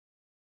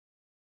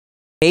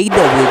Hey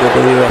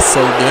WWE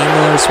Wrestle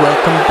Gamers,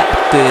 welcome back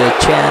to your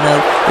channel.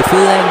 If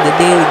you like the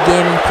daily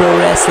gaming pro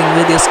wrestling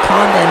videos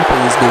content,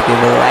 please do give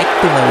a like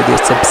to my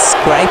video,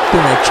 subscribe to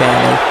my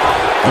channel,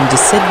 and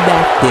just sit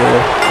back there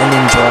and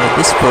enjoy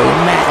this full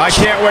match. I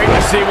can't wait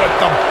to see what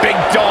the big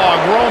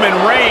dog Roman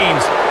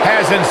Reigns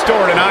has in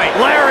store tonight.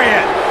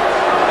 Lariat!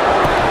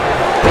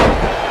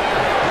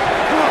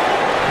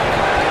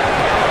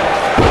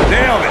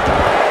 Nailed it.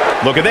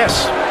 Look at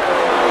this.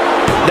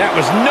 That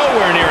was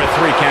nowhere near a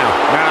 3 count.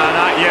 Nah,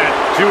 not yet.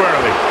 Too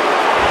early.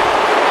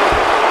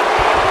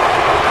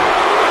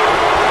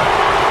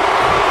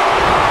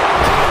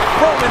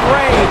 Roman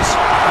Reigns.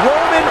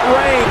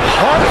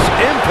 Harsh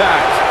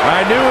impact.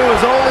 I knew it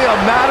was only a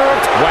matter of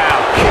time. Wow,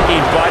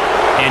 kicking butt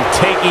and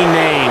taking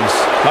names.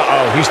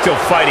 Uh-oh, he's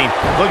still fighting,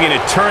 looking to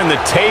turn the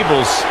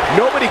tables.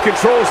 Nobody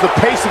controls the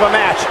pace of a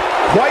match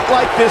quite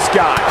like this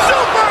guy.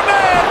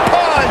 Superman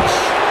punch!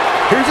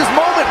 Here's his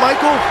moment,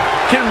 Michael.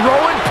 Can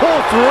Rowan pull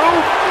through?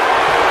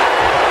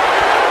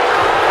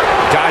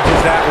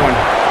 Dodges that one.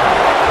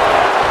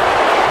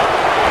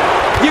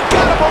 You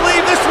gotta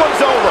believe this one's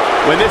over.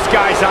 When this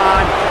guy's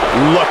on,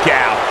 look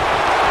out.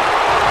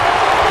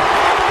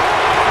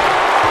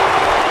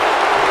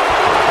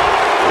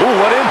 Ooh,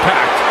 what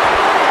impact.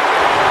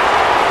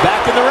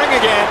 Back in the ring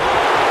again.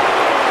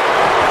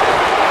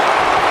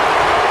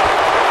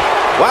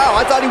 Wow,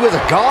 I thought he was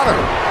a goner.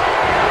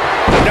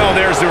 No,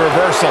 there's the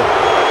reversal.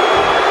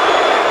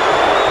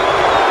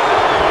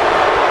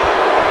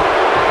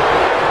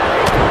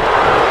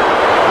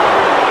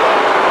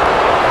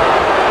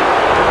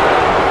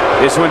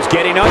 This one's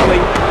getting ugly.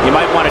 You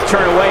might want to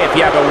turn away if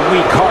you have a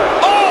weak heart.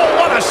 Oh,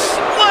 what a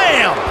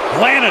slam!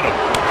 Landed him.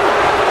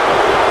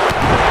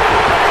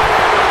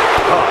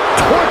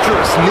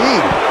 Torturous knee.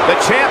 The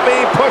champ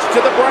being pushed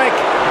to the brink.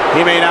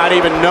 He may not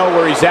even know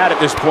where he's at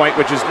this point,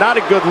 which is not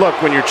a good look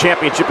when your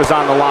championship is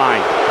on the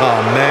line.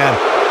 Oh, man.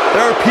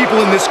 There are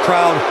people in this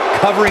crowd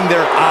covering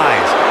their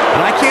eyes,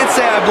 and I can't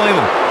say I blame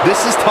them.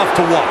 This is tough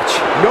to watch.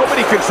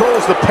 Nobody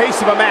controls the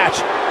pace of a match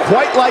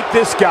quite like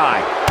this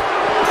guy.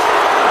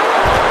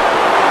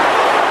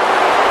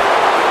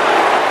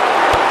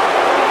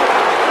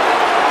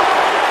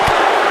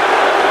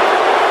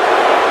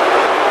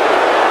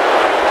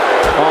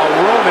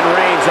 Roman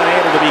Reigns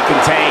unable to be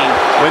contained.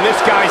 When this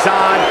guy's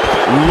on,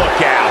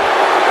 look out.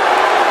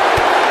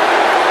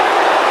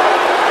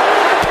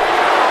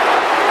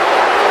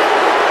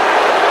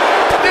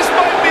 This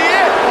might be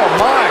it. Oh,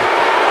 my.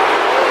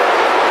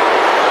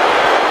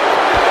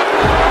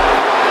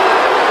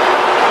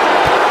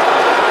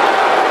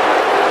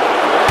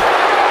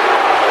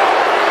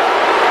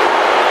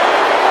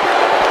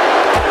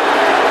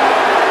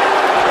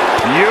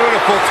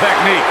 Beautiful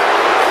technique.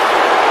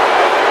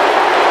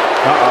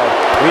 Uh-oh.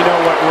 We know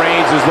what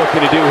Reigns is looking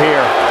to do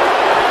here.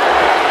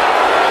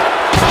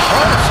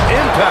 Harsh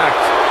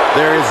impact.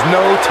 There is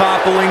no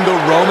toppling the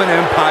Roman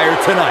Empire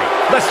tonight.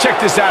 Let's check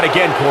this out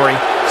again, Corey.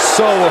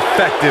 So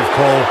effective,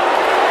 Cole.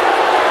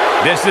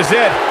 This is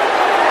it.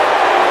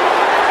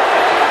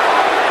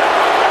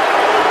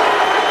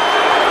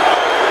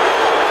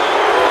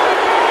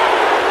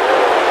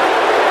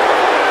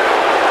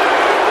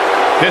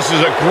 This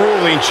is a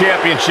grueling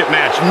championship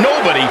match.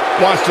 Nobody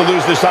wants to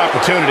lose this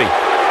opportunity.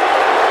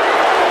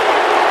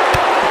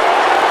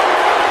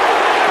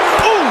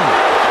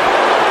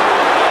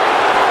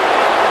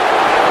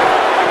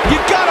 You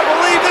gotta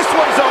believe this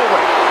one's over.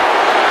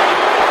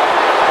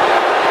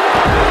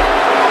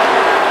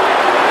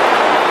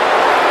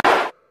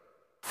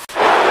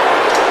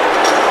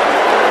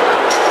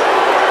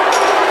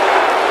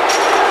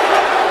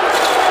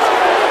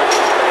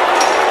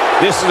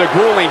 This is a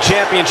grueling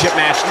championship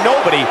match.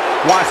 Nobody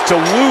wants to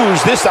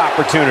lose this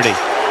opportunity.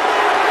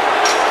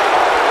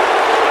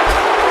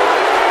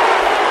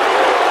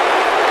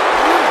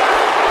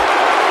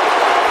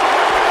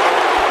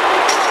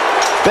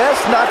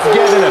 Best not to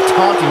get in a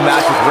taunting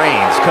match with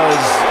Reigns,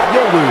 because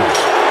you'll lose.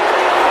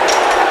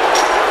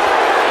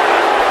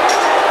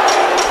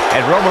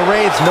 And Roman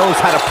Reigns knows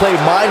how to play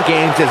mind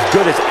games as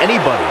good as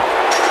anybody.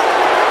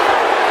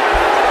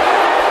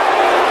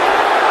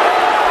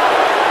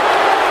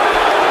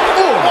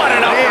 Ooh, what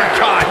an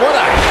uppercut! What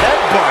a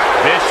headbutt!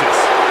 Vicious.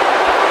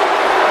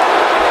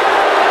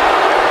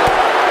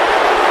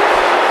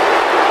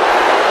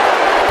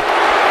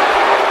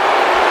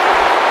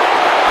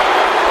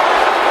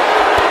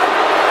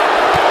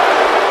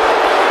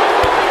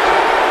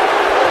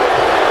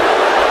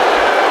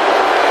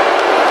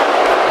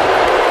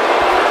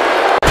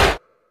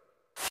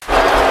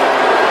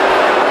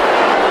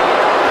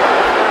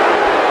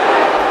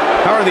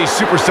 How are these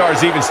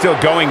superstars even still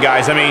going,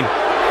 guys? I mean,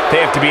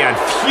 they have to be on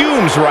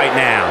fumes right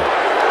now.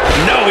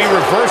 No, he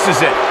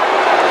reverses it.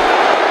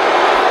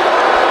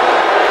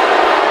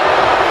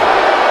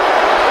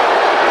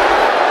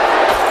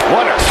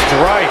 What a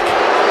strike.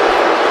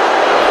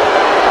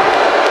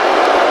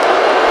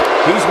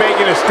 He's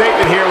making a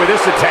statement here with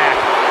this attack.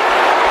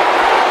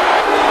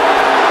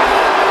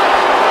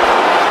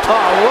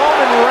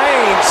 Roman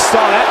Reigns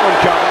saw that one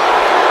coming.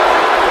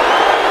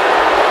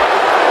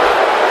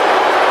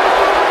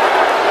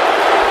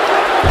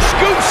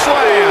 scoop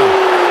slam.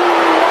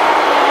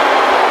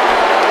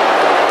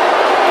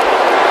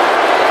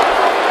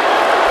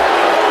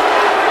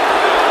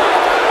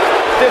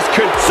 This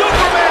could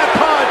Superman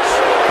punch.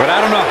 But I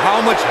don't know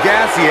how much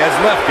gas he has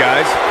left,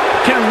 guys.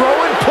 Can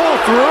Rowan pull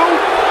through?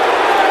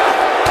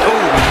 Oh,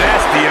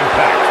 nasty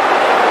impact.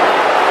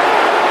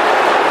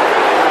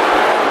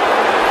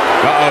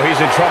 Uh-oh,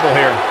 he's in trouble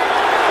here.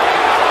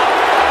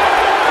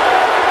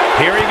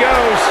 Here he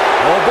goes.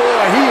 Oh,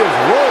 boy, he is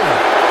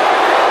rolling.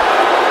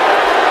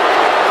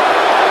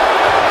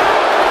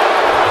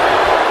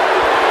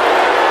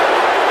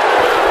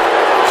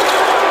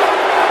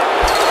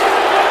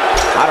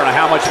 I don't know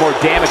how much more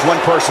damage one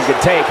person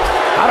can take.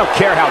 I don't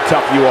care how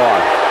tough you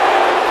are.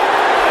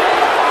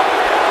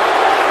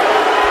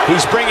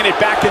 He's bringing it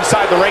back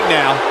inside the ring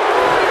now.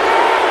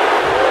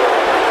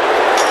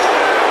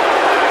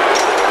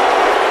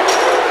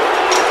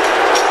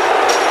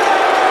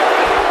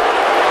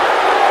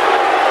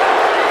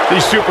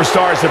 These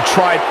superstars have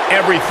tried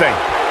everything.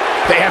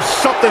 They have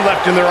something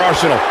left in their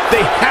arsenal.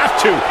 They have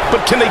to,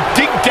 but can they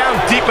dig down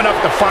deep enough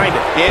to find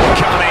it?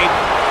 Incoming.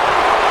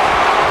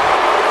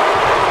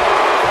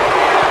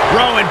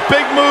 Rowan,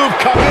 big move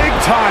coming. Big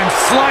time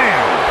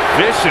slam.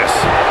 Vicious.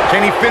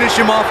 Can he finish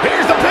him off?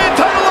 Here's the pin,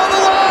 title on the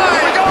line.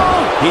 Here we go.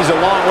 He's a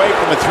long way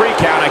from a 3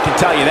 count, I can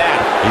tell you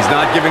that. He's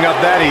not giving up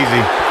that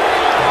easy.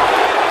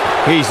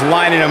 He's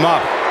lining him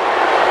up.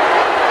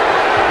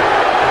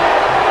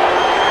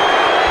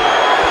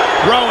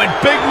 Rowan,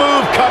 big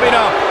move coming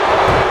up.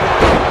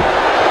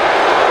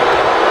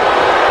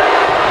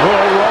 Oh,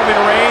 Roman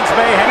Reigns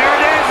may have... There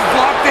it is, it's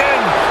locked in.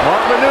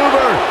 Smart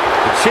maneuver.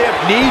 The champ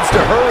needs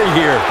to hurry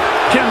here.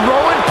 Can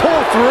Rowan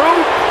pull through?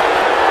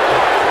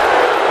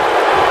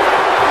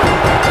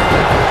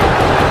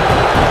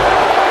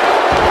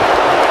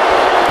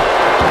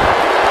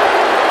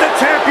 The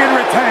champion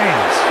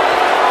retains.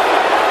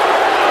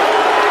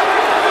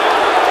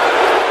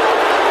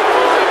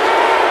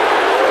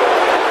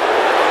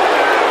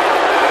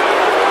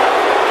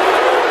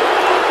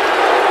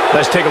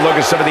 Let's take a look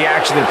at some of the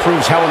action that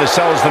proves Hell in a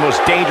Cell is the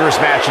most dangerous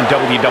match in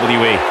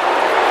WWE.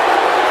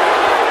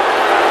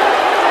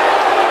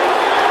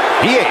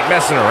 He ain't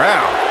messing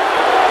around.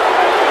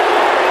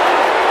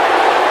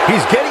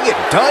 He's getting it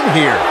done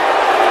here.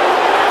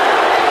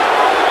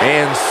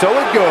 And so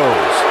it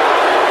goes.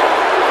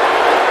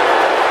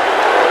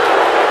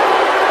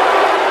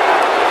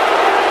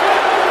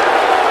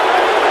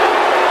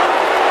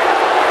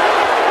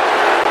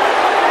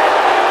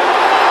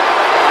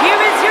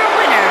 Here is your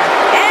winner,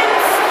 and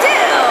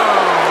still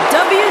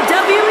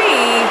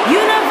WWE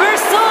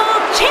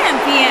Universal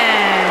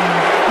Champion,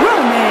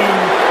 Roman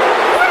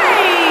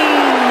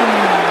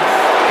Reigns.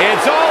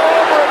 It's all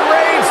over and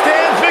Reigns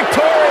stands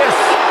victorious.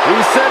 He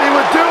said he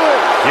would do it.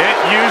 Get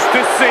used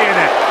to seeing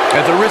it.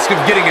 At the risk of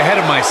getting ahead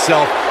of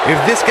myself, if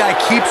this guy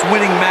keeps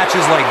winning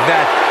matches like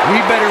that, we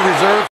better reserve